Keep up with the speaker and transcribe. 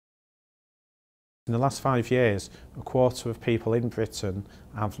In the last 5 years, a quarter of people in Britain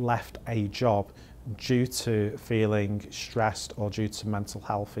have left a job due to feeling stressed or due to mental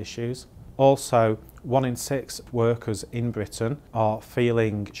health issues. Also, 1 in 6 workers in Britain are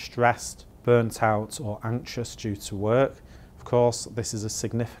feeling stressed, burnt out or anxious due to work. Of course, this is a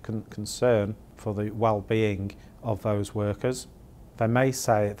significant concern for the well-being of those workers. They may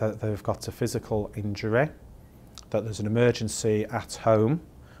say that they've got a physical injury, that there's an emergency at home,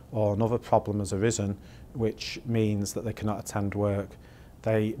 or another problem has arisen, which means that they cannot attend work.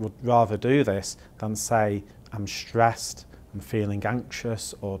 They would rather do this than say, I'm stressed, I'm feeling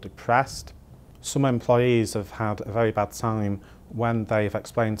anxious or depressed. Some employees have had a very bad time when they've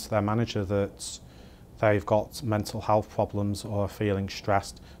explained to their manager that they've got mental health problems or are feeling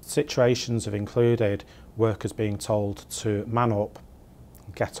stressed. Situations have included workers being told to man up,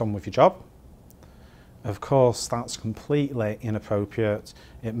 get on with your job. Of course, that's completely inappropriate.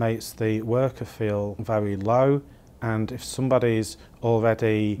 It makes the worker feel very low, and if somebody's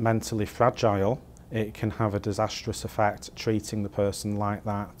already mentally fragile, it can have a disastrous effect treating the person like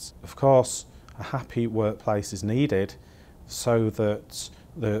that. Of course, a happy workplace is needed so that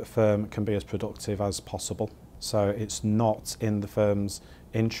the firm can be as productive as possible. So it's not in the firm's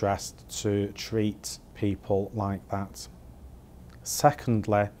interest to treat people like that.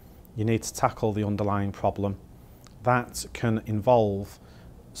 Secondly, you need to tackle the underlying problem. That can involve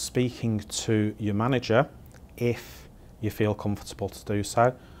speaking to your manager if you feel comfortable to do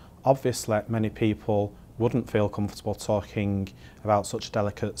so. Obviously, many people wouldn't feel comfortable talking about such a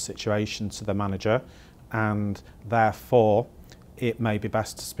delicate situation to the manager, and therefore it may be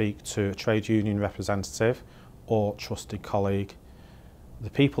best to speak to a trade union representative or trusted colleague. The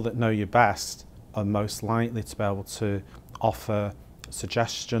people that know you best are most likely to be able to offer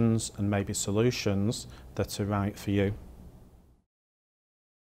suggestions and maybe solutions that are right for you.